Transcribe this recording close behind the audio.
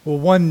Well,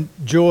 one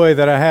joy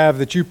that I have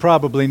that you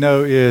probably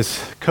know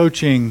is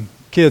coaching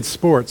kids'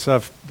 sports.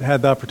 I've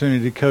had the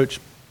opportunity to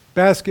coach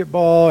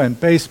basketball and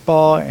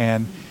baseball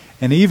and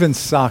even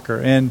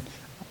soccer. And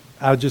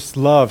I just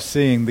love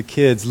seeing the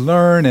kids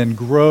learn and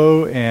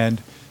grow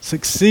and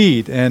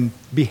succeed and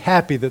be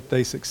happy that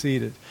they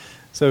succeeded.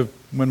 So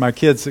when my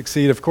kids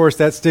succeed, of course,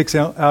 that sticks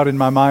out in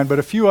my mind. But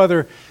a few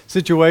other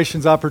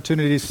situations,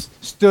 opportunities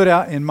stood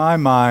out in my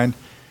mind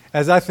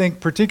as I think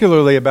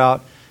particularly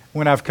about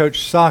when I've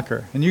coached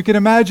soccer. And you can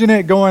imagine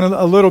it going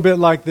a little bit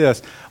like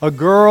this. A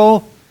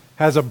girl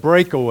has a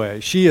breakaway.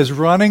 She is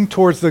running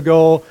towards the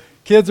goal.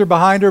 Kids are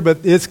behind her, but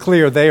it's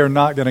clear they are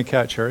not going to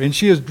catch her. And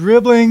she is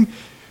dribbling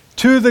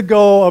to the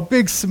goal, a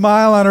big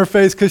smile on her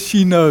face because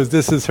she knows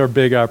this is her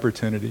big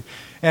opportunity.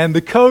 And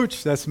the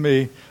coach, that's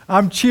me,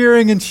 I'm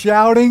cheering and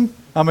shouting.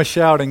 I'm a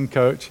shouting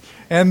coach.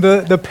 And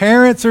the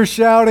parents are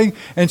shouting,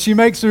 and she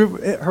makes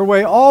her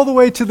way all the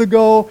way to the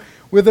goal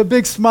with a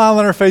big smile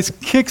on her face,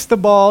 kicks the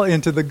ball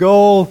into the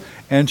goal,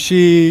 and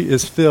she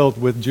is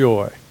filled with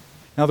joy.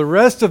 Now, the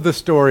rest of the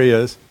story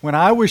is, when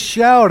I was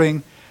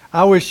shouting,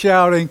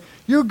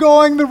 "You're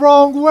going the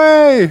wrong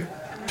way!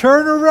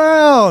 Turn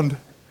around!"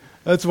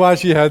 That's why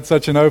she had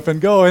such an open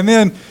goal. And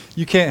then,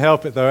 you can't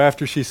help it though,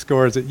 after she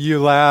scores it, you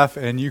laugh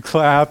and you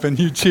clap and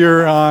you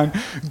cheer her on.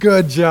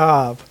 Good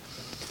job.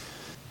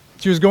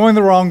 She was going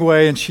the wrong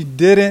way, and she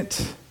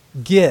didn't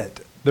get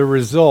the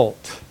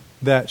result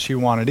that she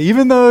wanted.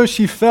 Even though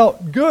she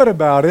felt good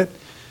about it,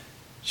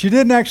 she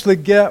didn't actually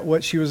get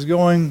what she was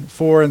going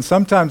for. And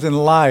sometimes in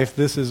life,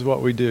 this is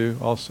what we do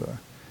also.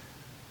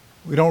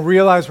 We don't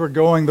realize we're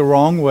going the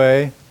wrong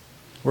way.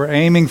 We're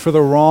aiming for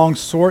the wrong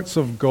sorts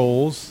of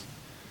goals.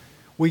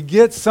 We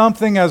get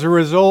something as a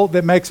result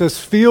that makes us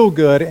feel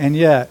good, and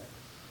yet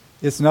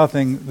it's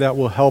nothing that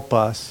will help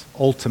us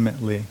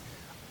ultimately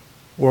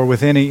or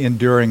with any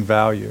enduring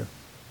value.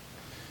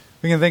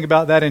 We can think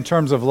about that in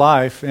terms of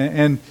life.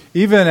 And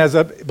even as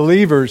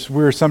believers,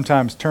 we're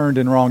sometimes turned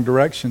in wrong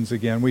directions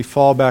again. We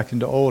fall back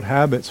into old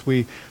habits.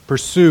 We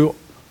pursue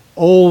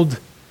old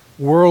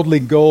worldly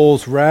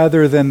goals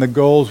rather than the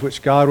goals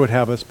which God would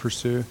have us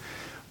pursue.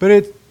 But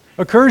it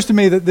occurs to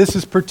me that this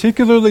is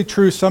particularly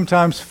true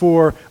sometimes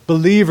for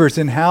believers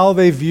in how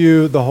they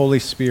view the Holy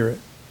Spirit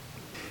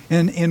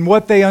and in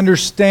what they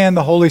understand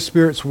the Holy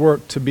Spirit's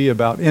work to be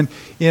about.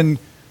 In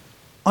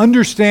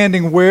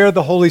understanding where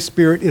the Holy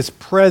Spirit is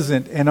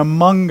present and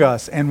among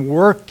us and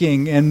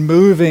working and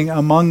moving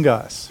among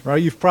us,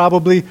 right? You've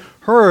probably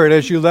heard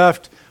as you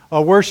left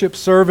a worship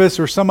service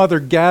or some other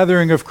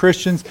gathering of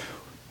Christians,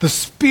 the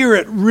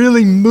Spirit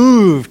really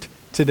moved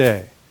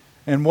today.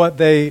 And what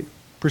they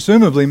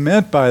presumably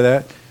meant by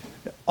that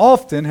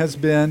often has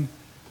been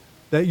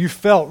that you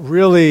felt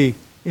really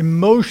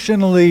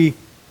emotionally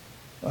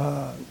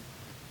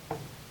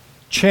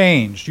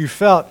changed. You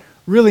felt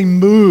really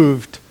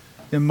moved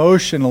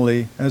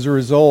emotionally as a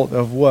result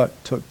of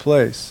what took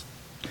place.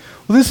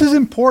 Well, this is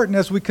important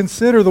as we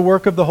consider the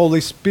work of the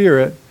Holy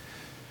Spirit,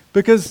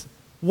 because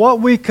what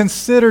we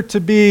consider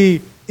to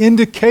be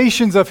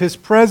indications of His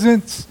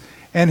presence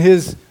and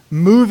His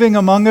moving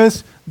among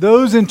us,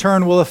 those in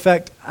turn will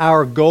affect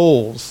our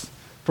goals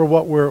for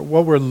what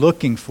we're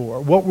looking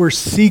for, what we're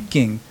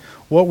seeking,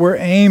 what we're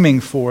aiming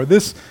for.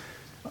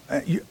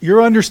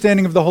 Your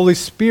understanding of the Holy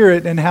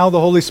Spirit and how the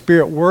Holy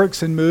Spirit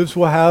works and moves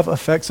will have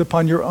effects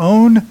upon your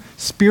own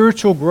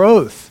spiritual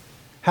growth,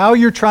 how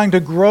you're trying to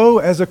grow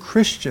as a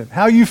Christian,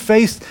 how you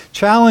face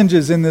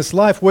challenges in this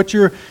life, what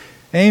you're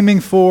aiming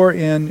for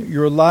in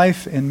your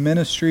life and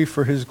ministry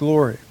for His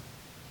glory.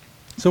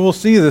 So we'll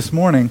see this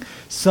morning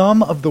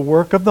some of the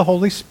work of the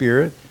Holy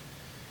Spirit.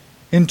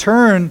 In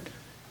turn,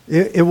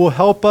 it will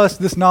help us,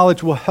 this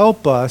knowledge will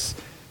help us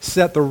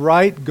set the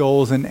right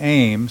goals and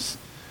aims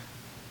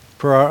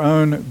for our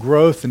own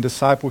growth and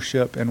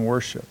discipleship and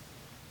worship.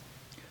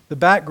 The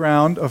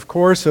background, of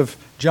course, of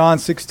John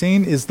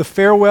 16 is the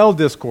farewell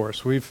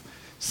discourse. We've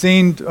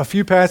seen a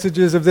few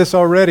passages of this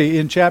already.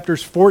 In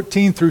chapters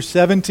 14 through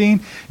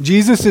 17,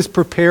 Jesus is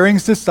preparing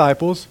His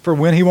disciples for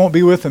when He won't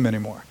be with them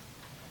anymore.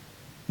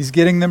 He's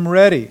getting them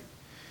ready.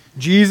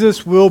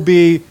 Jesus will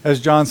be, as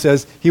John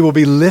says, He will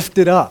be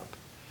lifted up.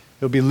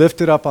 He'll be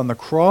lifted up on the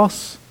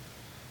cross,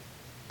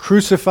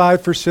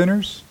 crucified for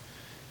sinners.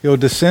 He'll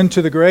descend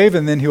to the grave,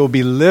 and then He will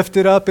be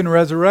lifted up in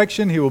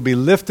resurrection. He will be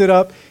lifted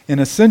up in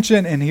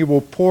ascension, and He will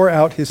pour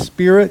out His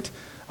Spirit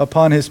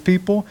upon His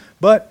people.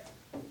 But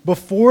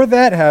before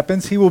that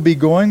happens, He will be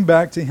going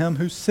back to Him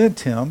who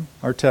sent Him,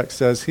 our text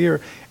says here.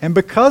 And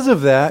because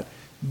of that,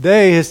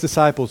 they, His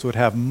disciples, would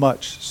have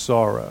much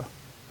sorrow.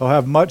 They'll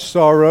have much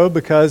sorrow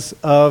because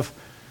of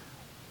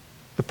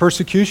the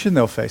persecution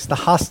they'll face, the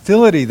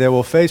hostility they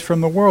will face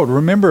from the world.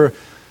 Remember,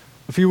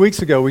 a few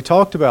weeks ago, we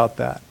talked about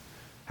that.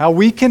 How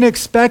we can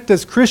expect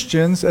as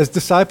Christians, as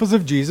disciples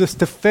of Jesus,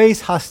 to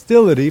face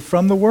hostility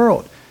from the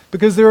world.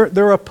 Because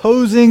they're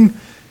opposing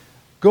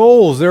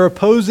goals, they're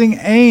opposing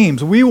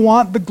aims. We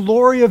want the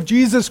glory of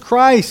Jesus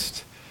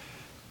Christ.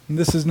 And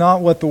this is not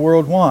what the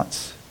world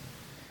wants.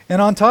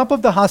 And on top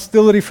of the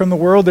hostility from the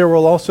world, there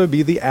will also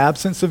be the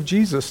absence of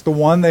Jesus, the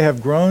one they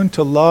have grown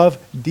to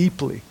love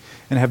deeply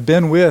and have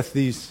been with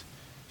these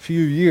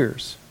few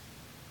years.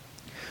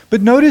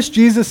 But notice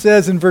Jesus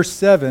says in verse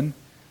 7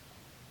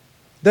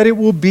 that it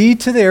will be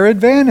to their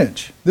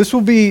advantage. This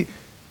will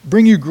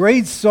bring you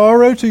great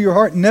sorrow to your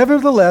heart.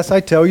 Nevertheless, I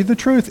tell you the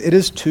truth. It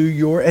is to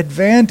your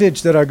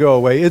advantage that I go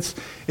away.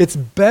 It's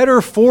better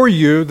for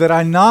you that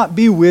I not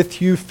be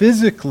with you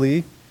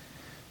physically,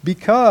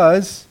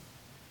 because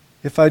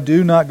if I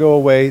do not go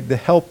away, the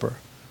Helper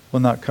will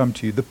not come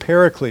to you. The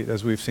Paraclete,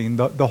 as we've seen,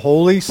 the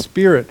Holy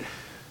Spirit,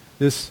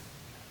 this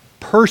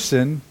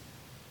person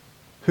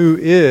who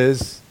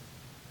is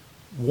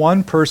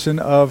one person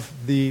of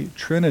the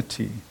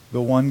Trinity,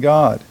 the one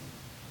God.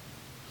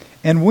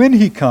 And when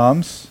he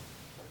comes,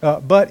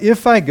 but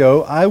if I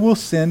go, I will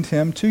send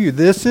him to you.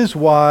 This is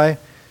why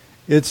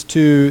it's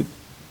to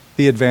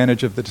the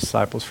advantage of the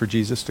disciples for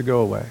Jesus to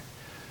go away,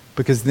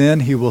 because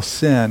then he will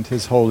send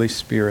his Holy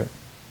Spirit.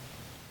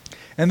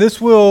 And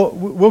this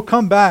we'll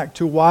come back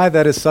to why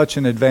that is such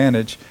an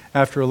advantage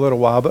after a little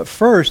while. But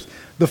first,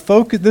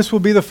 this will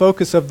be the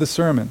focus of the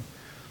sermon,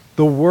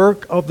 the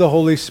work of the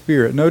Holy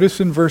Spirit.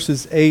 Notice in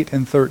verses 8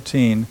 and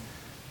 13,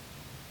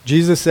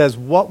 Jesus says,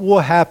 what will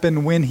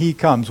happen when he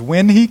comes?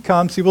 When he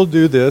comes, he will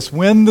do this.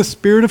 When the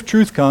Spirit of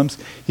truth comes,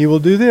 he will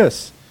do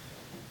this.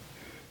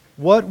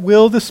 What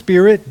will the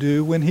Spirit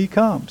do when he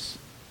comes?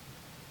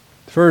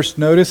 First,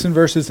 notice in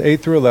verses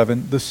 8 through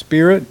 11, the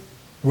Spirit,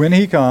 when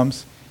he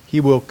comes, he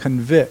will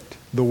convict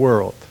the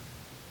world.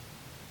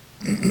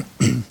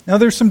 Now,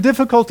 there's some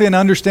difficulty in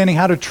understanding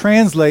how to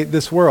translate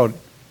this word,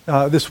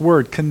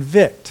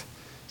 convict.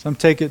 Some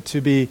take it to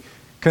be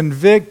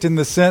convict in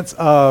the sense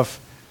of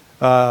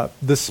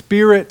the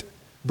Spirit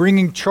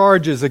bringing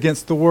charges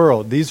against the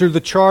world. These are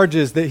the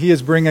charges that he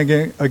is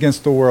bringing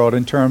against the world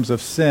in terms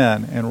of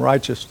sin and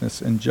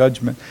righteousness and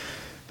judgment.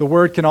 The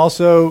word can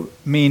also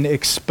mean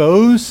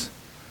expose,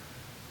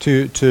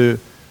 to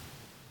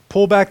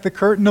pull back the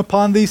curtain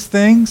upon these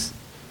things.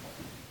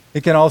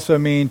 It can also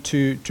mean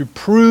to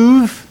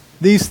prove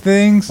these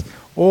things,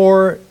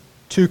 or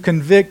to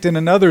convict in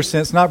another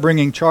sense, not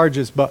bringing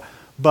charges,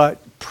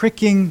 but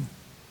pricking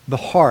the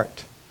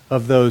heart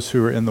of those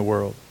who are in the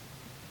world.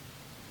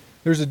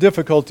 There's a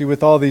difficulty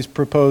with all these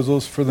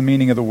proposals for the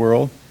meaning of the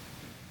world.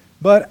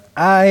 But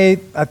I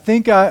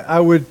think I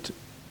would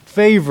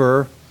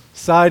favor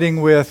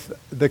siding with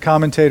the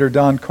commentator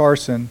Don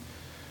Carson,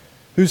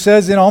 who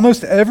says in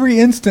almost every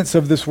instance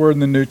of this word in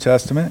the New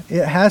Testament,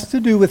 it has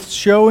to do with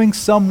showing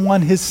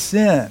someone his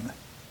sin,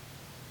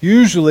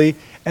 usually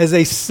as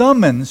a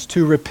summons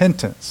to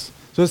repentance.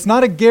 So it's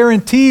not a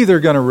guarantee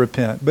they're going to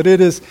repent, but it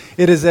is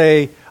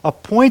a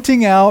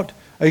pointing out,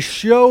 a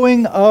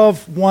showing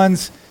of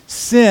one's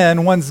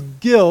sin, one's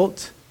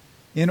guilt,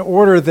 in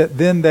order that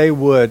then they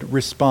would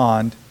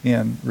respond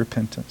in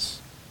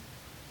repentance.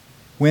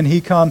 When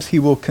he comes, he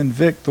will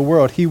convict the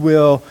world. He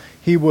will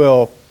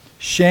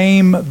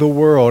shame the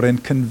world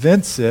and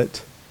convince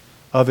it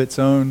of its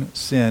own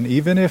sin,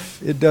 even if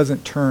it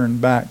doesn't turn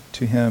back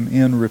to him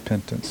in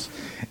repentance.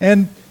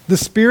 And the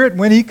Spirit,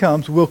 when he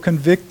comes, will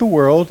convict the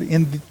world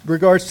in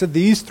regards to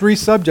these three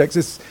subjects.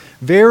 It's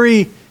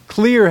very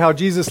clear how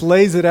Jesus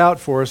lays it out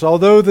for us.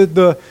 Although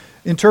the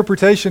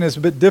interpretation is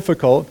a bit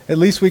difficult, at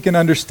least we can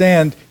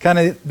understand kind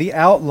of the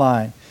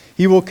outline.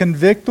 He will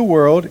convict the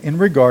world in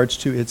regards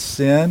to its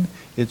sin,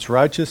 its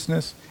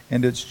righteousness,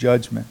 and its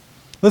judgment.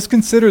 Let's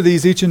consider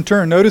these each in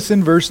turn. Notice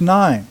in verse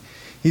 9,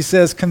 he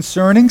says,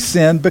 concerning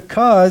sin,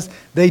 because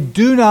they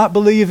do not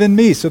believe in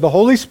me. So the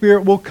Holy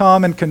Spirit will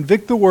come and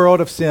convict the world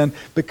of sin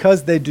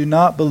because they do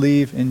not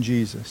believe in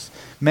Jesus.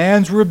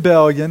 Man's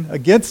rebellion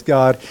against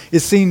God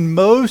is seen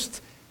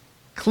most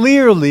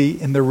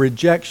clearly in the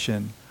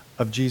rejection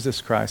of Jesus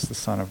Christ, the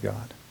Son of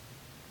God.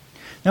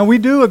 Now, we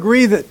do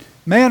agree that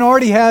man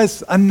already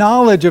has a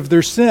knowledge of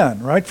their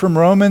sin, right? From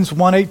Romans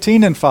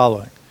 1:18 and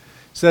following. It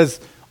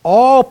says,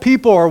 all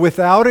people are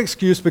without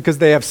excuse because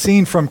they have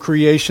seen from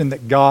creation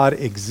that God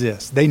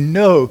exists. They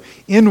know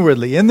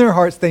inwardly, in their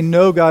hearts, they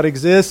know God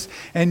exists,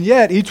 and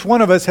yet each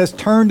one of us has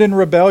turned in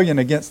rebellion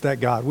against that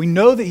God. We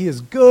know that he is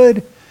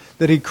good,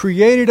 that he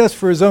created us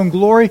for his own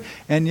glory,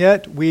 and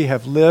yet we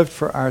have lived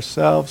for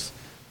ourselves,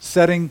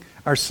 setting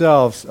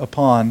ourselves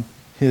upon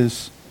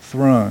his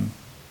throne.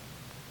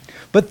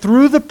 But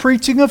through the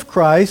preaching of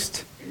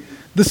Christ,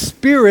 the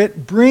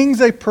Spirit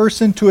brings a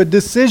person to a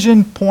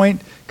decision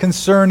point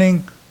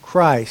concerning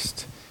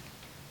Christ.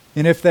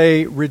 And if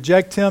they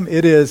reject him,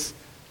 it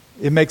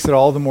makes it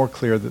all the more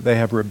clear that they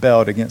have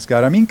rebelled against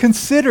God. I mean,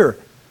 consider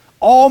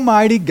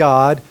Almighty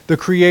God, the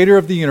creator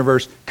of the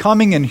universe,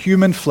 coming in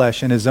human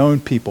flesh, and his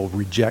own people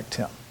reject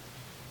him.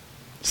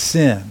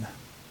 Sin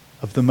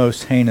of the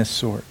most heinous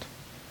sort.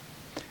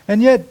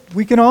 And yet,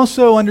 we can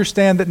also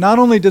understand that not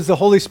only does the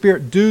Holy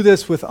Spirit do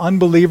this with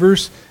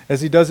unbelievers,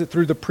 as he does it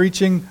through the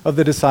preaching of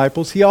the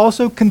disciples, he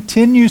also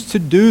continues to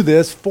do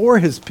this for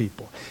his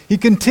people. He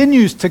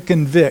continues to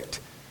convict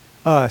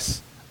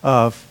us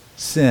of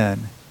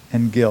sin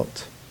and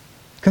guilt.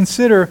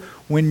 Consider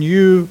when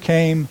you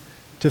came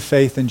to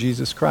faith in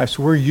Jesus Christ?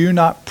 Were you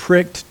not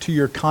pricked to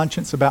your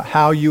conscience about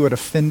how you had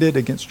offended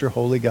against your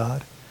holy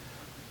God?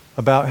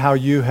 About how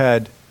you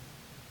had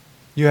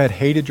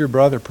hated your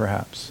brother,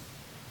 perhaps?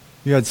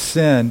 You had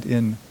sinned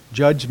in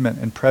judgment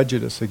and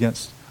prejudice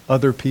against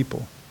other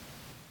people.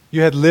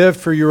 You had lived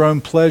for your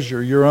own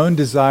pleasure, your own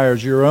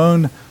desires, your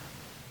own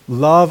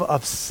love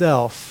of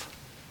self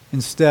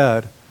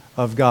instead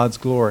of God's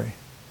glory.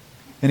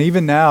 And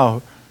even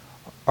now,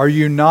 are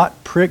you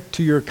not pricked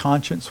to your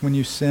conscience when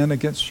you sin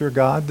against your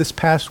God? This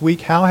past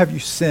week, how have you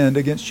sinned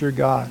against your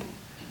God?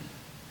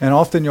 And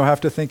often you'll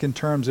have to think in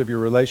terms of your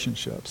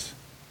relationships.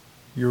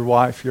 Your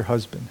wife, your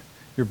husband,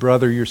 your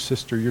brother, your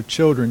sister, your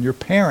children, your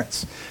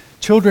parents.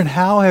 Children,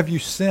 how have you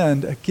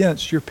sinned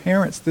against your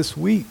parents this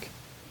week?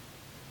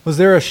 Was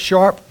there a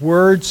sharp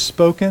word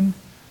spoken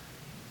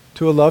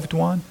to a loved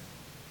one?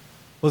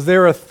 Was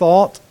there a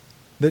thought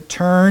that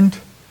turned,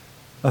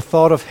 a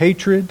thought of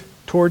hatred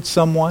towards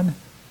someone?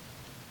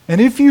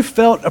 And if you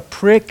felt a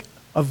prick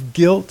of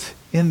guilt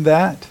in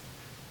that,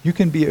 you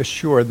can be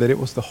assured that it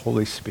was the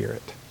Holy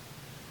Spirit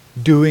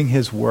doing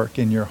His work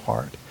in your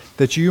heart,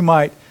 that you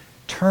might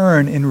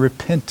turn in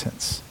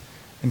repentance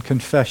and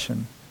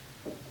confession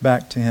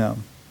back to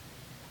Him.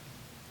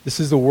 This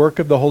is the work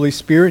of the Holy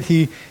Spirit.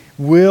 He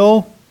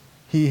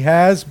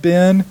has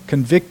been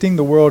convicting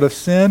the world of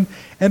sin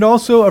and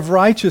also of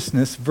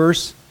righteousness.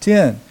 Verse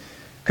 10,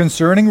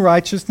 concerning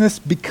righteousness,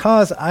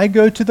 because I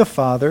go to the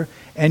Father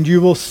and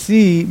you will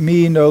see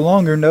me no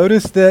longer.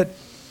 Notice that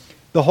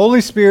the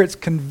Holy Spirit's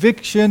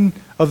conviction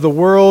of the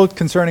world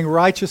concerning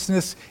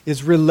righteousness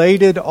is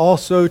related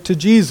also to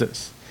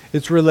Jesus.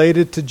 It's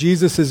related to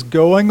Jesus'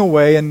 going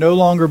away and no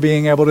longer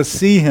being able to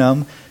see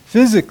Him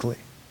physically.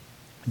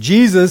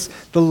 Jesus,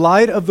 the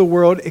light of the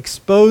world,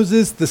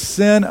 exposes the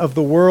sin of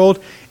the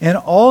world and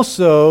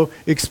also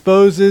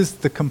exposes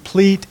the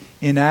complete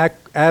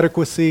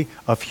inadequacy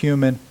of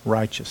human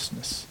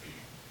righteousness.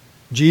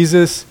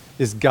 Jesus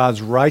is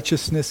God's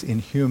righteousness in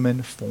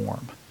human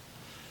form.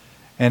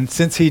 And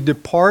since He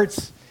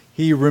departs,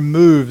 He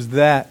removes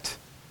that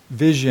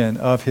vision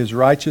of His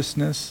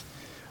righteousness.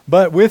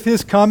 But with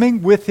His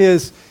coming, with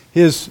His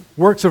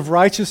works of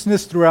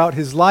righteousness throughout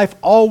His life,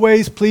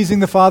 always pleasing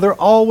the Father,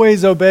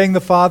 always obeying the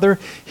Father,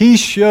 He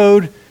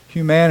showed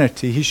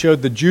humanity. He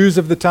showed the Jews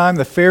of the time,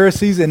 the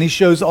Pharisees, and He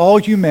shows all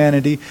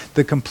humanity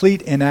the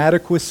complete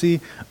inadequacy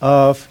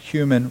of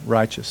human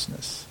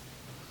righteousness.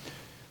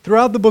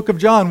 Throughout the book of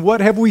John,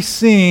 what have we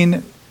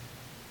seen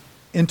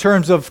in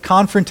terms of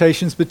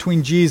confrontations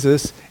between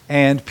Jesus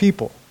and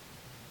people?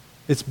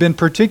 It's been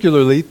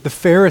particularly the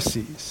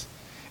Pharisees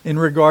in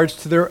regards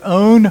to their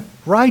own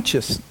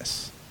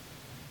righteousness.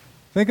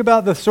 Think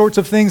about the sorts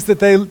of things that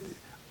they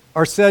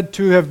are said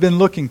to have been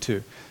looking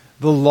to.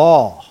 The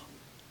law.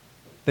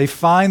 They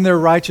find their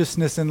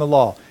righteousness in the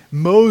law.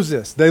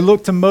 Moses. They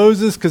look to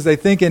Moses because they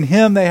think in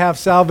him they have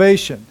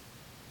salvation.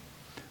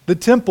 The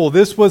temple.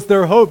 This was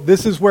their hope.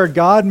 This is where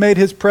God made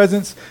His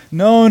presence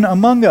known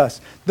among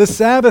us. The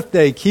Sabbath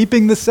day.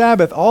 Keeping the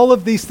Sabbath. All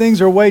of these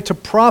things are a way to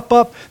prop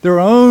up their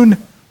own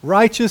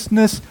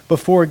righteousness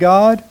before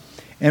God.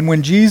 And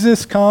when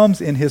Jesus comes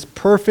in His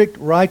perfect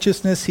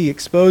righteousness, He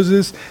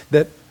exposes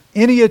that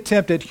any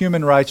attempt at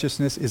human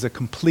righteousness is a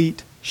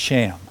complete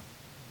sham.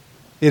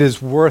 It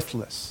is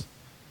worthless.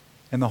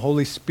 And the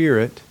Holy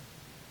Spirit,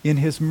 in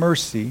His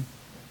mercy,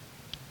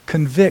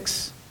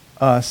 convicts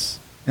us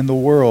in the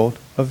world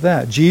of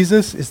that.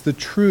 Jesus is the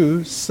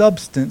true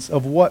substance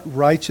of what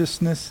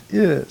righteousness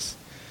is.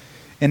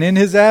 And in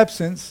His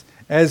absence,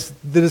 as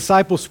the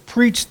disciples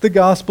preached the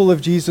gospel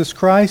of Jesus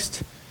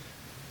Christ,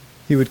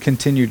 He would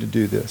continue to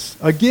do this.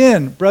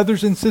 Again,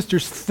 brothers and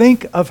sisters,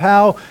 think of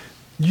how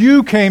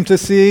you came to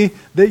see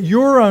that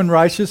your own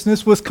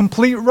righteousness was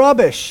complete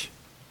rubbish.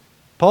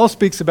 Paul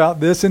speaks about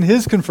this in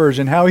his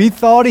conversion, how he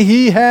thought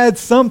he had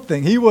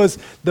something. He was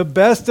the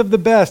best of the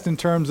best in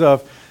terms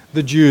of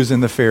the Jews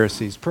and the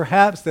Pharisees.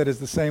 Perhaps that is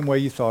the same way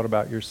you thought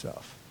about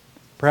yourself.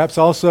 Perhaps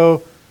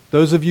also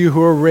those of you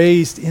who are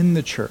raised in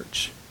the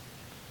church.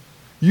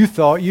 You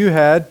thought you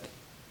had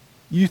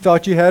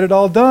it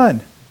all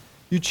done.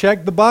 You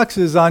checked the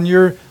boxes on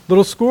your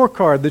little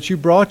scorecard that you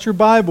brought your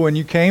Bible and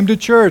you came to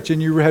church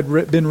and you had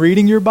been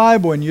reading your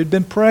Bible and you'd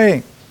been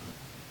praying.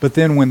 But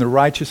then when the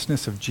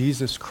righteousness of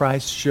Jesus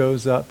Christ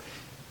shows up,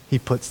 He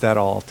puts that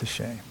all to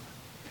shame.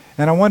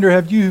 And I wonder,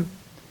 have you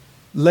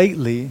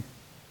lately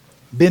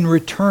been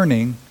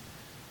returning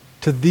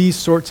to these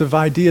sorts of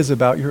ideas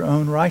about your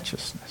own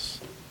righteousness?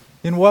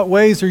 In what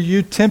ways are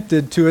you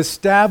tempted to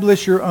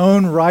establish your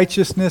own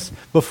righteousness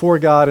before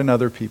God and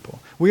other people?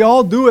 We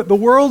all do it. The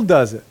world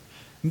does it.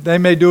 They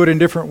may do it in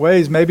different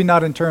ways, maybe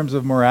not in terms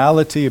of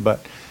morality, but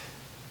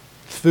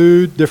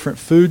food, different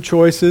food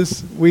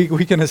choices. We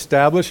can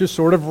establish a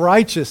sort of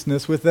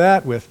righteousness with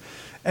that, with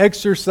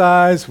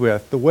exercise,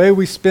 with the way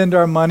we spend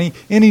our money,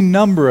 any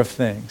number of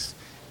things.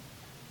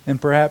 And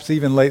perhaps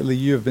even lately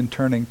you have been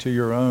turning to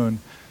your own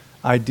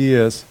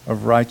ideas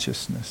of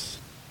righteousness.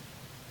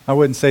 I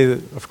wouldn't say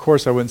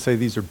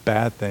these are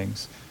bad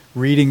things.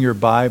 Reading your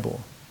Bible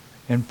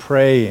and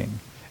praying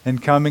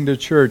and coming to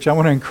church. I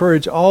want to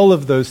encourage all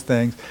of those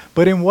things.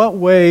 But in what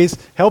ways,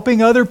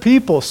 helping other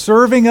people,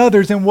 serving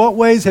others, in what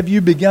ways have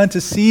you begun to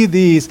see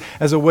these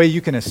as a way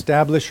you can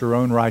establish your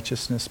own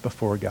righteousness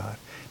before God,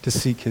 to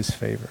seek His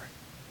favor?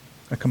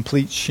 A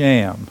complete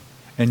sham.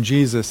 And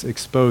Jesus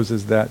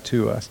exposes that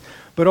to us.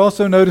 But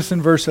also notice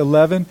in verse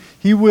 11,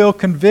 He will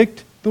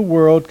convict the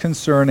world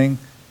concerning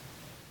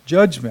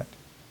judgment,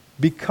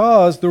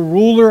 because the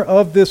ruler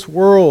of this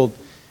world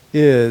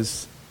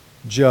is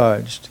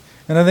judged.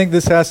 And I think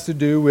this has to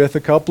do with a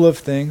couple of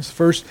things.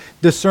 First,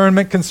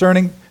 discernment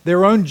concerning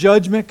their own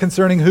judgment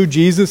concerning who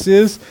Jesus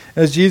is.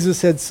 As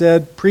Jesus had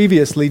said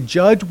previously,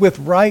 judge with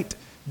right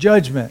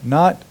judgment,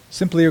 not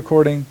simply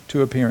according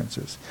to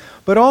appearances.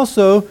 But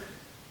also,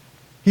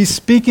 He's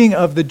speaking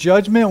of the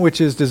judgment which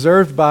is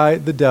deserved by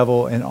the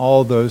devil and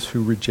all those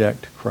who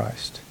reject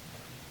Christ.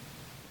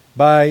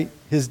 By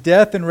His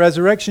death and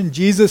resurrection,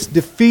 Jesus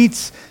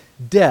defeats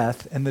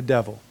death and the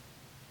devil.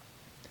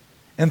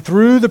 And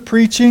through the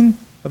preaching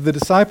of the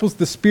disciples,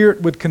 the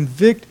Spirit would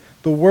convict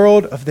the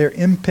world of their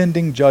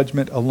impending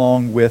judgment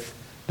along with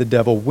the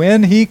devil.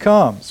 When He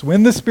comes,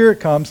 when the Spirit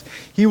comes,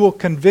 He will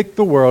convict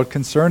the world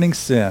concerning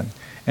sin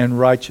and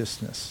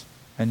righteousness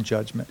and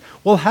judgment.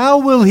 Well, how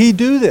will He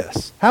do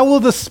this? How will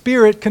the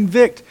Spirit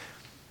convict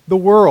the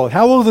world?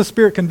 How will the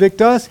Spirit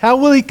convict us? How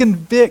will He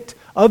convict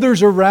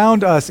others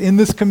around us in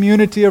this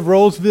community of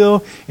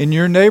Rolesville, in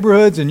your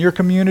neighborhoods, in your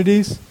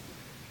communities?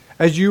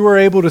 As you are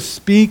able to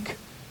speak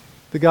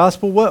the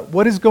gospel,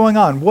 what is going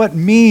on? What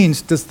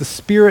means does the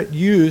Spirit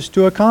use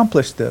to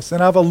accomplish this?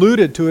 And I've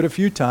alluded to it a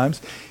few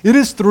times. It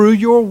is through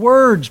your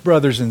words,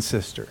 brothers and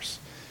sisters.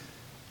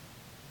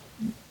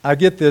 I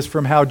get this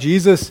from how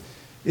Jesus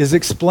is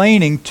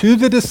explaining to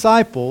the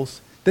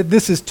disciples that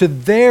this is to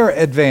their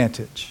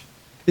advantage.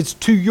 It's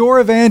to your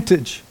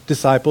advantage,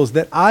 disciples,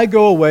 that I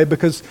go away,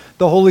 because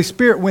the Holy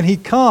Spirit, when He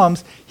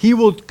comes, He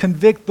will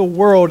convict the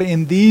world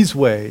in these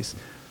ways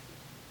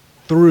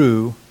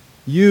through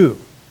you.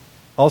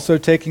 Also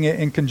taking it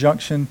in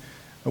conjunction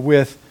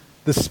with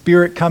the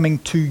Spirit coming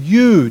to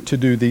you to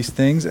do these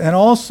things, and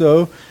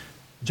also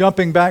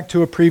jumping back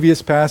to a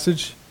previous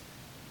passage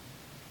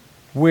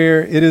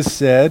where it is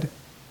said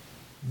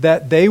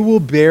that they will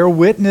bear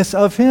witness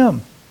of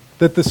Him,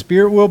 that the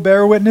Spirit will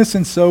bear witness,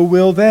 and so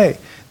will they.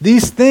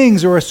 These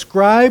things are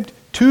ascribed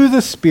to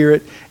the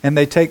Spirit, and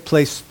they take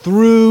place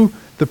through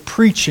the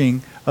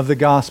preaching of the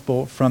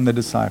gospel from the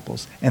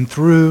disciples, and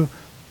through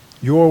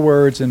your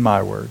words and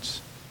my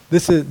words.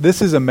 This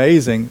is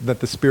amazing that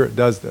the Spirit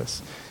does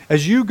this.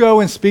 As you go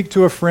and speak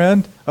to a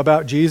friend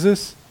about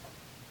Jesus,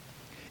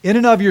 in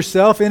and of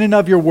yourself, in and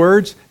of your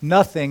words,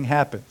 nothing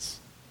happens.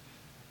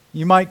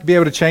 You might be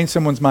able to change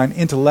someone's mind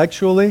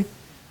intellectually,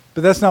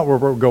 but that's not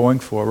what we're going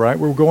for, right?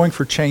 We're going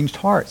for changed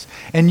hearts.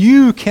 And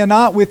you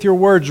cannot, with your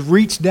words,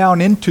 reach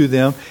down into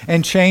them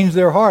and change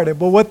their heart.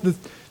 But what the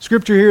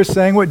Scripture here is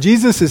saying, what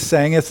Jesus is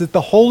saying, is that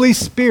the Holy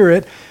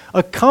Spirit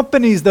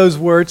accompanies those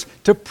words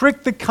to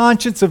prick the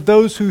conscience of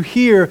those who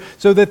hear,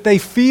 so that they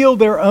feel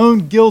their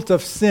own guilt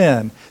of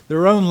sin,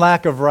 their own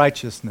lack of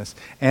righteousness,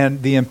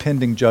 and the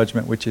impending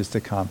judgment which is to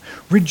come.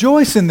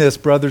 Rejoice in this,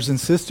 brothers and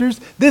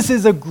sisters. This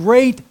is a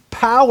great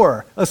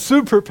power, a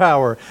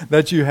superpower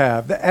that you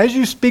have. That as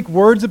you speak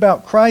words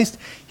about Christ,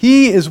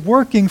 He is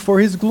working for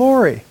His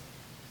glory.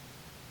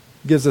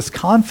 It gives us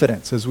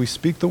confidence as we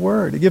speak the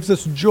word. It gives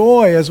us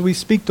joy as we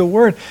speak the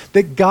word,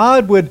 that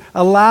God would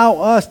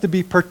allow us to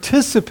be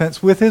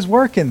participants with His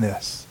work in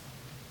this.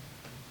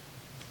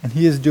 And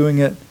He is doing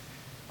it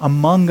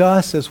among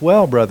us as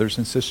well, brothers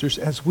and sisters,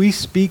 as we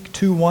speak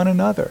to one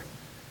another.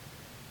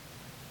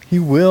 He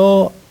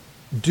will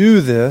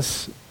do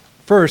this.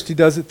 First, He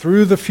does it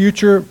through the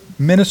future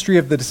ministry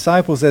of the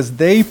disciples as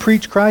they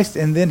preach Christ,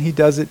 and then He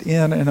does it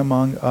in and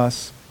among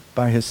us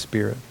by His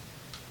Spirit.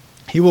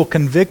 He will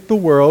convict the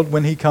world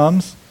when He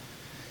comes,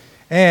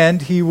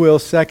 and He will,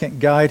 second,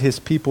 guide His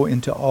people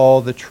into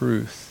all the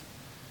truth.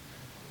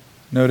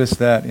 Notice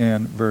that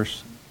in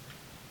verse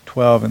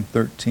 12 and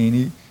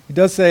 13. He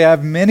does say, I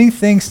have many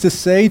things to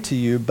say to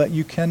you, but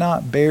you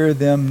cannot bear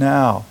them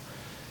now.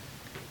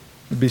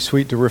 It would be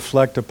sweet to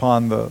reflect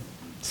upon the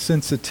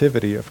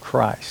sensitivity of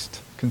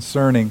Christ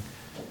concerning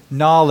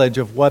knowledge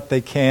of what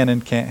they can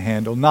and can't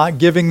handle, not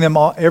giving them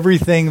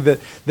everything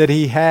that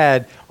He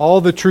had,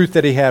 all the truth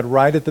that He had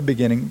right at the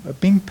beginning,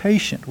 but being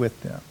patient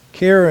with them,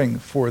 caring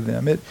for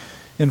them. It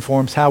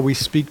informs how we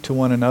speak to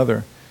one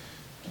another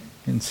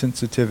in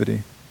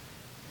sensitivity.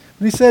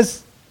 But He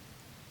says,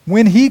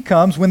 when He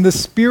comes, when the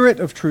Spirit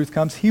of truth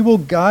comes, He will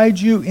guide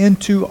you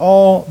into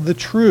all the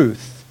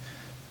truth.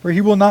 For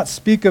He will not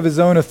speak of His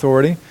own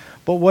authority,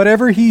 but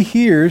whatever He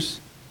hears,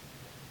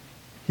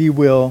 He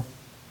will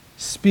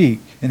speak,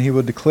 and He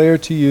will declare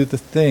to you the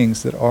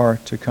things that are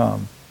to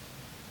come.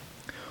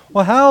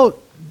 Well, how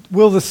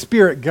will the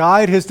Spirit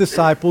guide His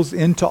disciples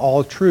into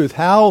all truth?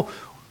 How,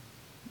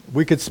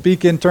 we could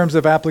speak in terms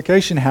of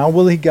application, how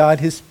will He guide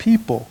His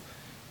people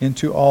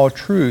into all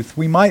truth?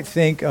 We might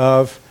think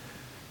of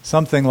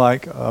something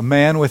like a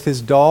man with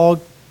his dog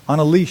on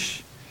a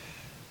leash,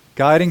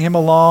 guiding him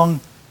along.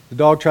 The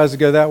dog tries to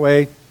go that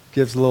way.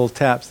 gives little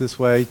taps this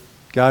way,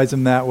 guides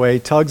him that way,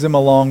 tugs him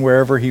along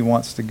wherever he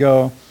wants to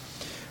go.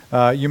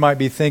 You might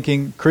be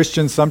thinking,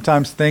 Christians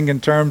sometimes think in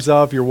terms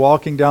of you're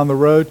walking down the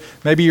road.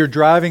 Maybe you're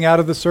driving out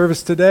of the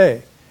service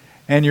today,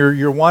 and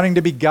you're wanting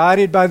to be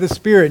guided by the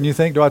Spirit, and you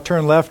think, do I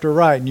turn left or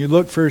right? And you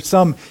look for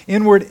some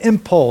inward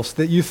impulse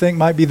that you think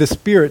might be the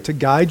Spirit to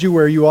guide you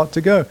where you ought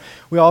to go.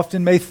 We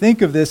often may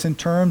think of this in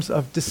terms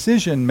of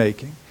decision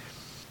making.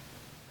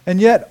 And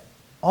yet,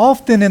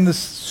 often in the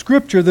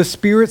Scripture, the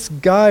Spirit's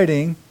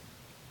guiding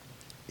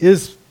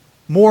is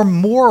more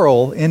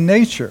moral in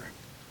nature.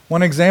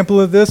 One example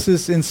of this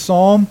is in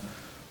Psalm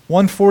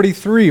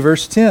 143,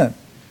 verse 10,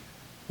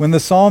 when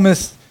the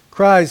psalmist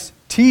cries,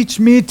 "Teach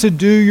me to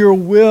do your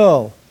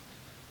will,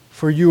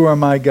 for you are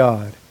my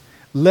God.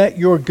 Let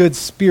your good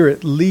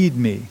Spirit lead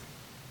me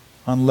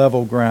on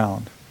level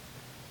ground."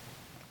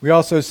 We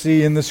also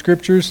see in the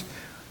Scriptures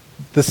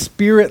the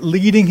Spirit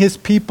leading His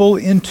people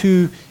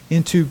into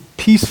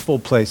peaceful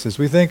places.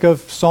 We think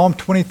of Psalm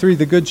 23,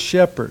 the Good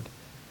Shepherd.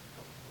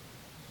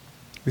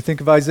 We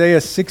think of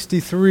Isaiah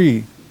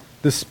 63,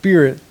 the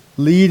Spirit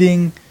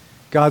leading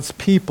God's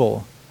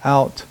people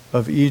out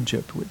of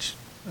Egypt, which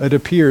it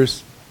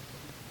appears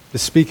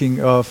is speaking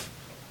of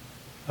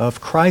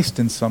Christ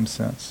in some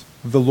sense,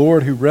 of the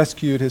Lord who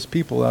rescued His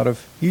people out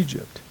of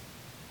Egypt.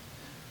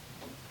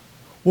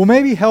 Well,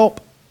 maybe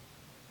help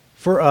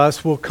for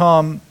us will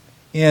come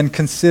in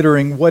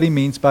considering what He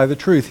means by the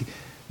truth.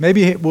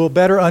 Maybe we'll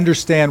better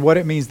understand what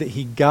it means that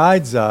He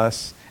guides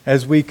us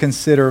as we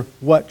consider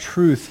what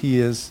truth He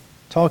is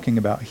talking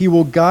about. He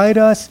will guide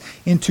us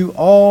into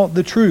all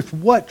the truth.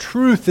 What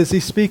truth is He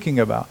speaking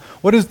about?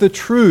 What is the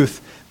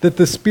truth that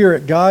the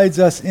Spirit guides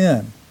us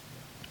in?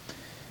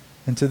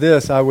 And to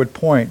this, I would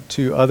point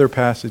to other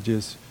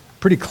passages,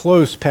 pretty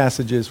close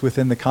passages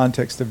within the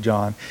context of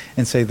John,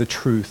 and say the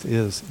truth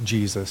is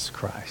Jesus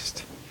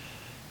Christ.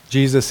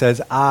 Jesus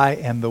says, "I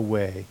am the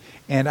way,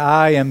 and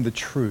I am the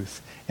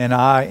truth, and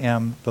I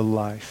am the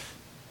life."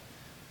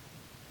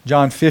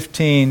 John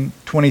 15,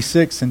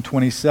 26 and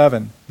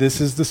 27.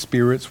 This is the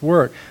Spirit's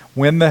work.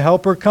 "When the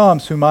Helper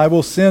comes, whom I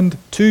will send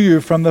to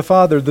you from the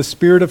Father, the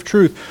Spirit of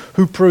truth,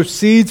 who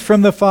proceeds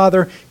from the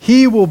Father,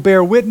 He will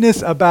bear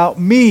witness about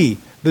me,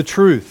 the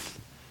truth.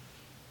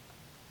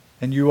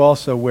 And you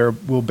also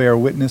will bear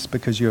witness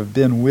because you have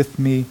been with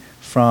me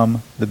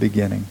from the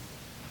beginning."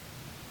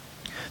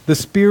 The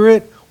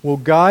Spirit will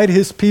guide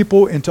His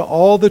people into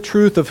all the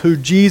truth of who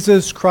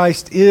Jesus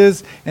Christ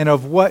is and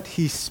of what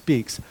He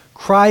speaks.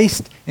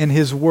 Christ and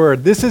His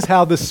Word. This is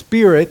how the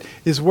Spirit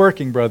is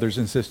working, brothers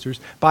and sisters,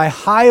 by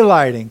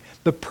highlighting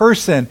the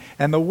person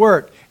and the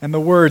work and the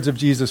words of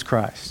Jesus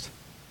Christ.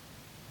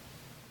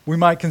 We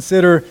might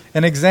consider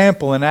an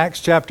example in Acts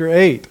chapter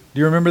 8. Do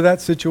you remember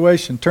that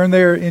situation? Turn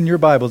there in your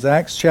Bibles,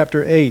 Acts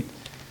chapter 8,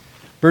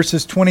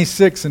 verses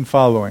 26 and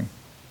following.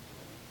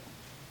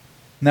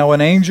 "Now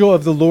an angel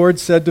of the Lord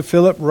said to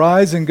Philip,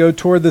 'Rise and go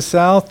toward the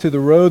south to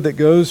the road that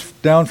goes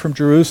down from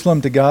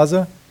Jerusalem to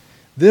Gaza.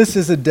 This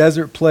is a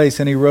desert place.'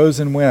 And he rose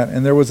and went.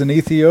 And there was an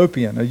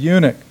Ethiopian, a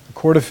eunuch, a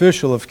court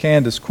official of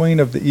Candace, queen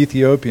of the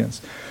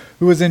Ethiopians,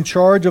 who was in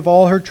charge of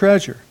all her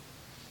treasure.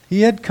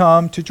 He had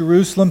come to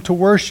Jerusalem to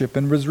worship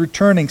and was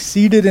returning,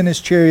 seated in his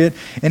chariot,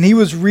 and he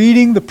was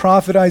reading the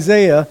prophet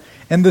Isaiah,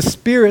 and the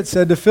Spirit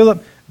said to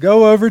Philip,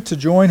 'Go over to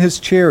join his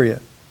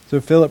chariot.' So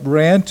Philip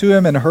ran to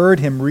him and heard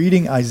him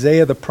reading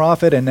Isaiah the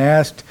prophet and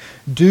asked,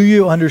 'Do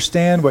you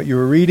understand what you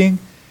are reading?'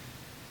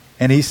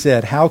 And he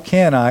said, 'How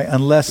can I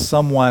unless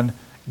someone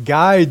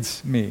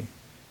guides me?'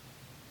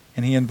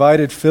 And he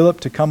invited Philip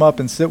to come up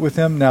and sit with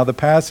him. Now the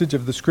passage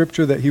of the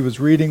scripture that he was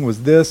reading was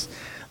this: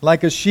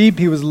 'Like a sheep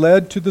he was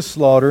led to the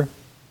slaughter,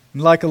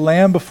 and like a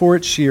lamb before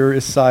its shearer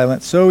is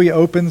silent, so he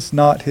opens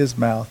not his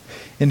mouth.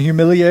 In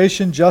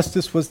humiliation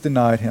justice was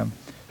denied him.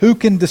 Who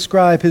can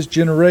describe his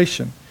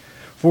generation?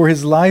 For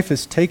his life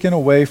is taken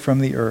away from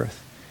the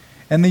earth.'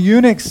 And the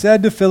eunuch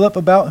said to Philip,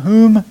 'About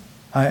whom,'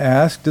 I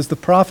asked, 'does the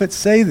prophet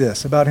say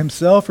this, about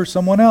himself or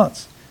someone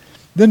else?'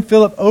 Then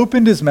Philip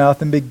opened his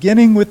mouth, and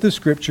beginning with the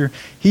scripture,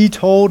 he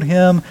told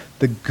him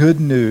the good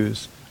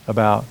news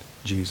about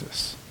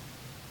Jesus."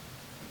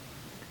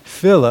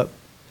 Philip,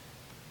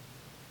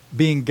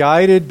 being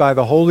guided by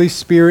the Holy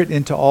Spirit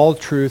into all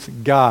truth,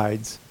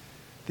 guides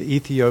the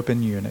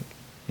Ethiopian eunuch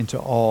into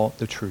all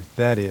the truth.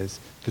 That is,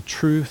 the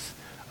truth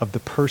of the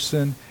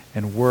person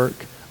and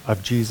work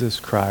of Jesus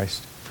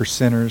Christ for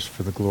sinners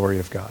for the glory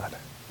of God.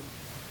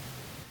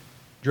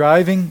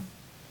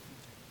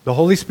 The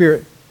Holy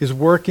Spirit is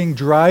working,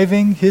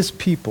 driving His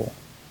people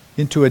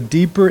into a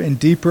deeper and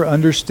deeper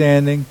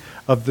understanding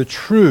of the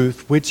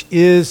truth, which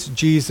is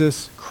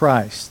Jesus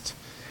Christ.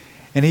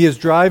 And He is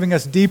driving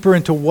us deeper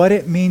into what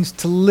it means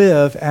to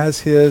live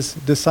as His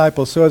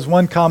disciples. So as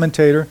one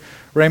commentator,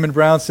 Raymond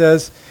Brown,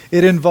 says,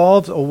 it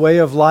involves a way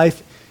of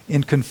life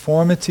in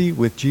conformity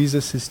with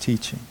Jesus'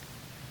 teaching.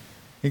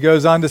 He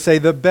goes on to say,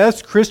 the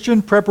best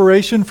Christian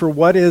preparation for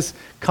what is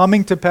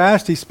coming to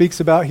pass, he speaks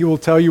about, he will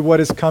tell you what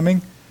is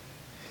coming,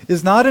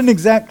 is not an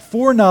exact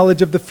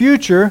foreknowledge of the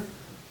future,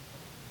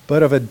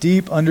 but of a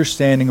deep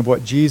understanding of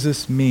what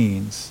Jesus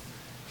means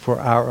for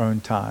our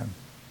own time.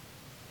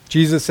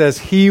 Jesus says,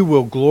 He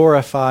will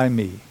glorify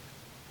me.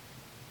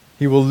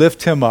 He will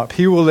lift him up.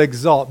 He will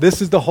exalt.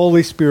 This is the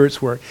Holy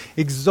Spirit's work.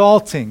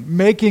 Exalting,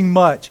 making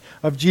much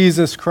of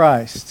Jesus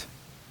Christ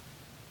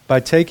by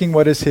taking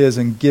what is His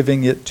and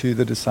giving it to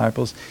the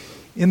disciples.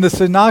 In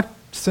the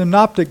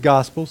Synoptic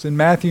Gospels, in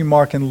Matthew,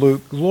 Mark, and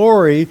Luke,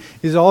 glory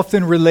is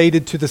often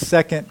related to the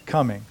second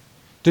coming,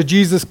 to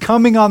Jesus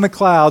coming on the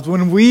clouds,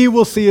 when we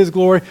will see His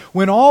glory,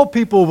 when all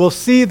people will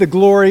see the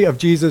glory of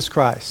Jesus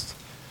Christ.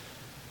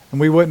 And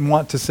we wouldn't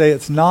want to say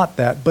it's not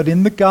that, but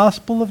in the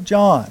Gospel of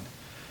John,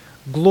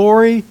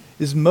 glory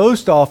is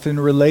most often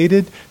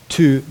related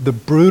to the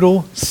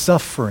brutal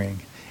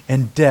suffering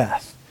and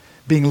death,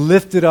 being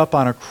lifted up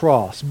on a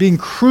cross, being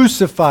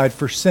crucified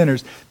for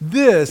sinners.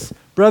 This,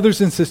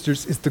 brothers and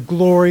sisters, is the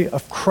glory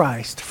of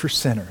Christ for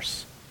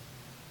sinners.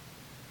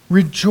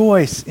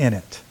 Rejoice in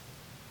it.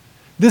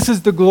 This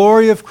is the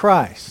glory of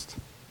Christ,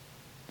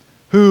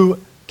 who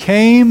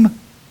came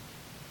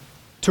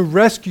to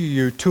rescue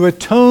you, to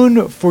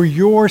atone for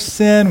your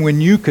sin when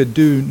you could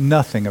do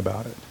nothing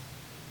about it.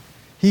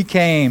 He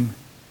came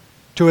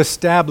to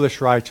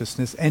establish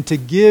righteousness and to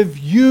give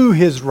you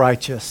His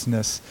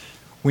righteousness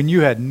when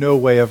you had no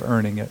way of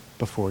earning it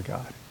before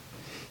God.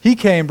 He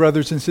came,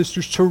 brothers and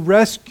sisters, to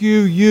rescue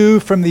you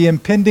from the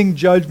impending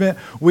judgment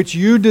which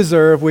you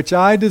deserve, which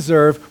I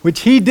deserve,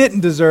 which He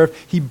didn't deserve.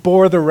 He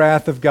bore the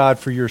wrath of God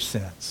for your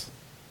sins.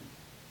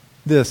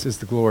 This is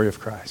the glory of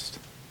Christ.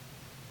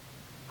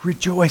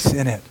 Rejoice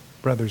in it,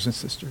 brothers and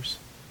sisters.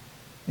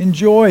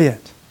 Enjoy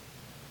it.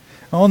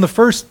 On the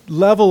first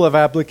level of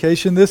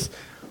application, this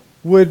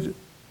would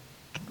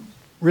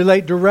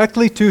relate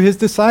directly to His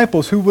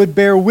disciples who would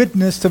bear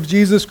witness of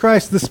Jesus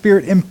Christ. The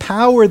Spirit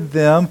empowered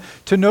them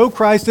to know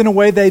Christ in a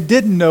way they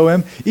didn't know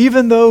Him,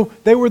 even though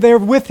they were there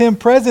with Him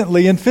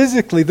presently and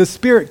physically. The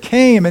Spirit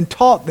came and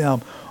taught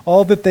them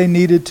all that they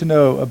needed to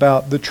know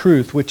about the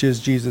truth, which is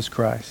Jesus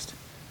Christ.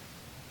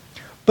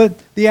 But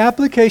the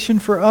application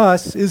for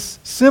us is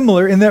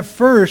similar in that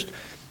first,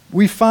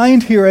 we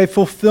find here a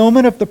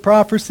fulfillment of the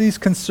prophecies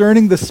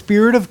concerning the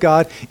Spirit of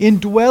God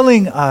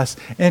indwelling us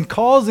and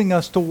causing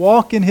us to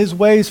walk in His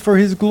ways for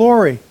His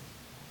glory.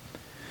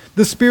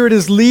 The Spirit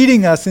is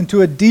leading us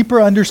into a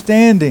deeper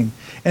understanding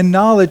and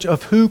knowledge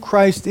of who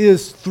Christ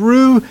is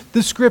through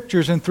the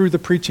Scriptures and through the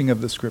preaching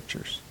of the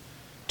Scriptures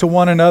to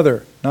one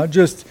another. Not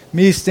just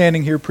me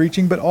standing here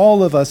preaching, but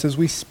all of us as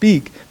we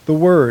speak the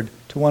Word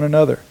to one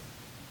another.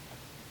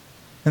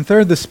 And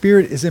third, the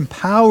Spirit is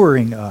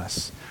empowering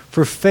us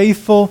for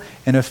faithful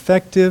and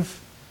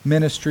effective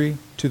ministry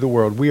to the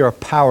world. We are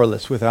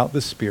powerless without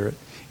the Spirit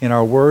in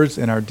our words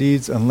and our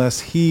deeds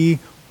unless He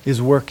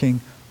is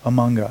working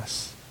among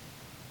us.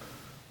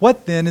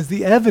 What then is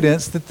the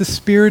evidence that the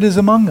Spirit is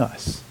among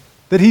us?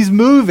 That He's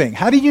moving?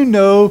 How do you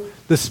know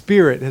the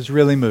Spirit has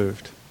really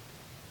moved?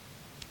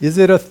 Is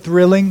it a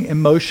thrilling,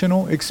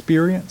 emotional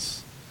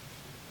experience?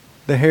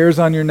 The hairs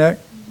on your neck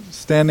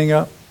standing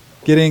up,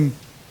 getting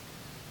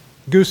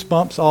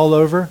goosebumps all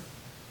over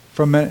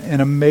from an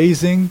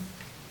amazing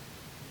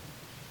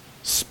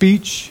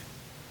speech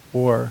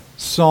or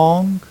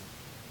song.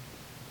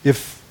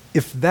 If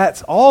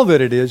that's all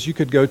that it is, you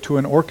could go to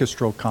an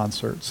orchestral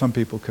concert. Some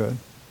people could.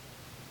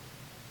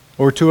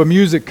 Or to a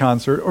music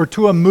concert, or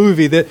to a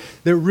movie that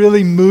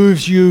really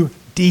moves you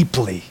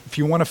deeply. If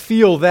you want to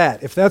feel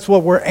that, if that's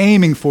what we're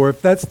aiming for,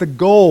 if that's the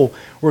goal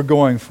we're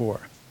going for.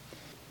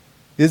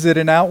 Is it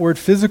an outward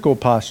physical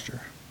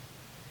posture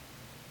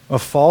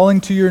of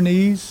falling to your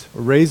knees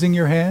or raising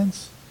your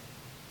hands?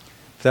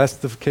 If that's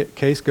the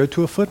case, go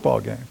to a football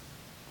game.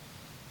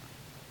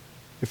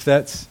 If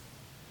that's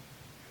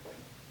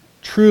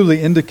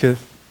truly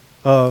indicative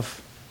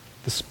of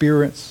the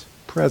Spirit's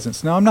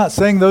presence. Now, I'm not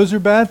saying those are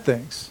bad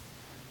things.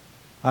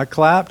 I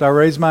clapped, I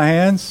raised my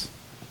hands,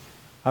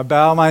 I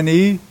bow my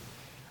knee.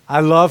 I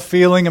love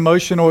feeling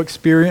emotional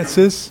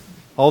experiences.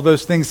 All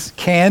those things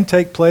can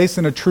take place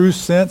in a true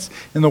sense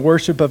in the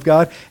worship of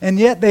God, and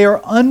yet they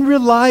are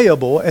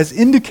unreliable as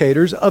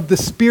indicators of the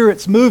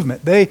Spirit's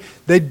movement. They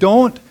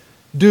don't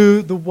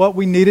do what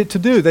we need it to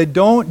do. They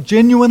don't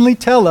genuinely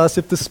tell us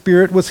if the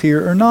Spirit was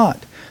here or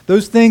not.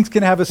 Those things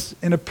can have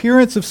an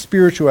appearance of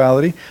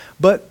spirituality,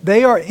 but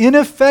they are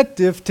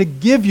ineffective to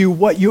give you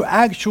what you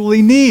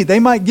actually need. They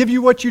might give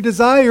you what you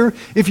desire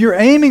if you're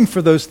aiming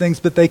for those things,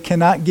 but they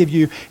cannot give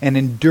you an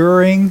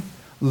enduring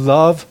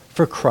love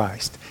for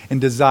Christ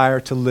and desire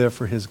to live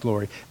for His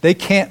glory. They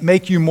can't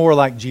make you more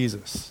like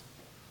Jesus,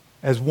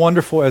 as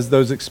wonderful as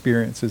those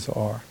experiences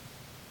are.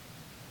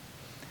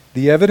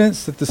 The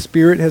evidence that the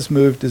Spirit has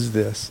moved is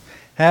this: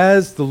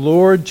 has the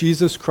Lord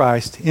Jesus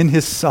Christ in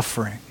His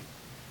suffering,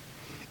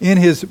 in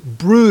His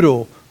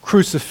brutal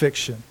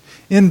crucifixion,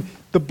 in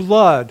the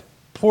blood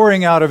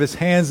pouring out of His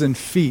hands and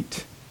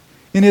feet,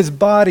 in His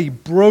body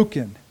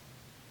broken,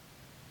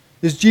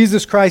 is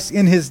Jesus Christ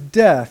in His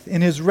death,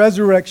 in His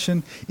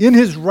resurrection, in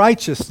His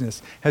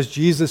righteousness, has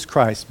Jesus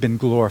Christ been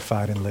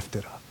glorified and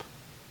lifted up?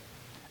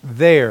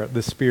 There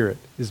the Spirit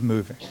is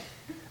moving.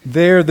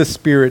 There the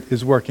Spirit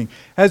is working.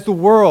 Has the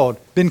world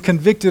been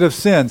convicted of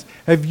sins?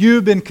 Have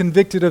you been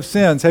convicted of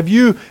sins? Have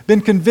you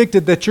been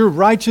convicted that your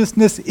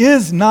righteousness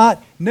is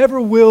not, never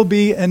will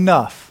be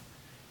enough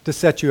to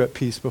set you at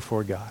peace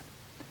before God?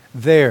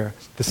 There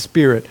the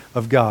Spirit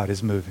of God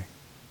is moving.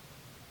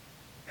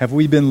 Have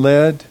we been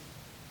led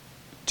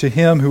to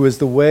Him who is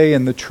the way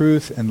and the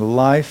truth and the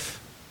life?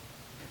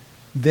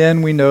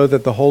 Then we know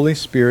that the Holy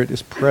Spirit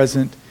is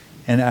present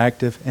and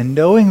active, and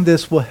knowing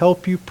this will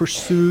help you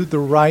pursue the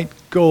right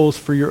goals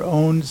for your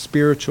own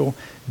spiritual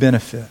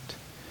benefit.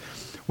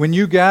 When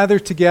you gather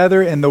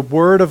together and the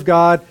Word of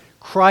God,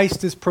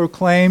 Christ is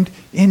proclaimed,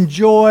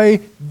 enjoy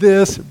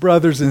this,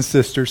 brothers and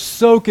sisters.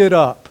 Soak it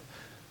up,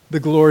 the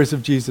glories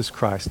of Jesus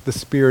Christ. The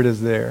Spirit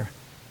is there.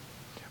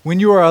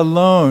 When you are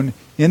alone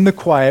in the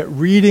quiet,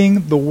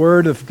 reading the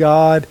Word of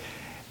God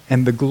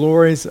and the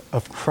glories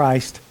of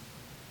Christ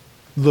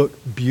look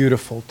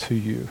beautiful to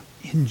you,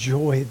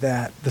 enjoy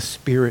that. The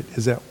Spirit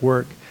is at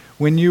work.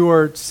 When you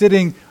are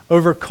sitting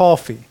over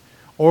coffee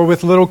or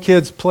with little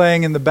kids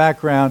playing in the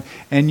background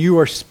and you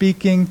are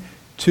speaking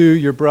to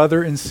your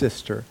brother and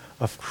sister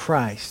of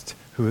Christ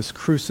who is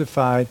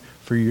crucified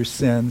for your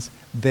sins,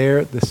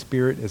 there the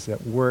Spirit is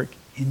at work.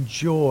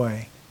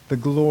 Enjoy the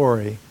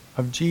glory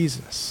of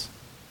Jesus.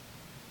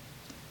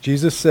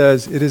 Jesus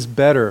says, it is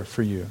better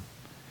for you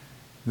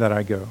that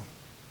I go.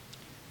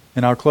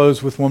 And I'll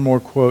close with one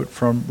more quote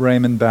from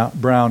Raymond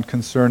Brown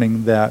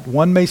concerning that.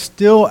 One may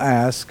still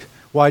ask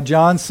why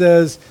John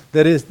says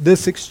that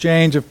this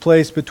exchange of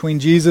place between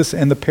Jesus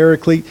and the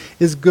Paraclete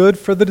is good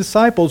for the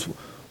disciples.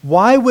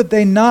 Why would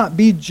they not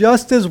be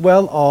just as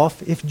well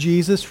off if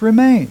Jesus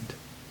remained?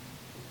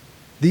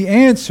 The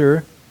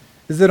answer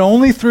is that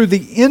only through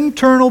the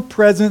internal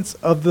presence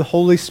of the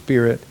Holy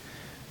Spirit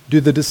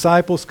do the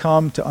disciples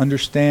come to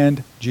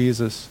understand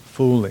Jesus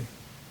fully.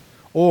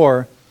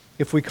 Or,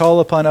 if we call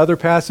upon other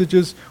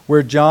passages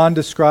where John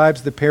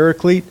describes the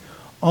Paraclete,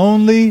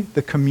 only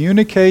the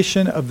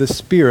communication of the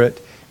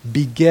Spirit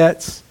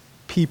begets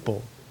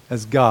people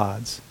as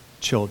God's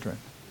children.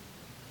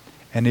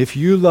 And if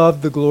you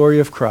love the glory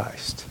of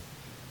Christ,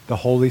 the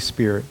Holy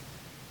Spirit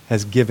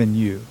has given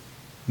you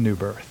new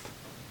birth.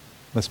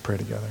 Let's pray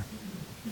together.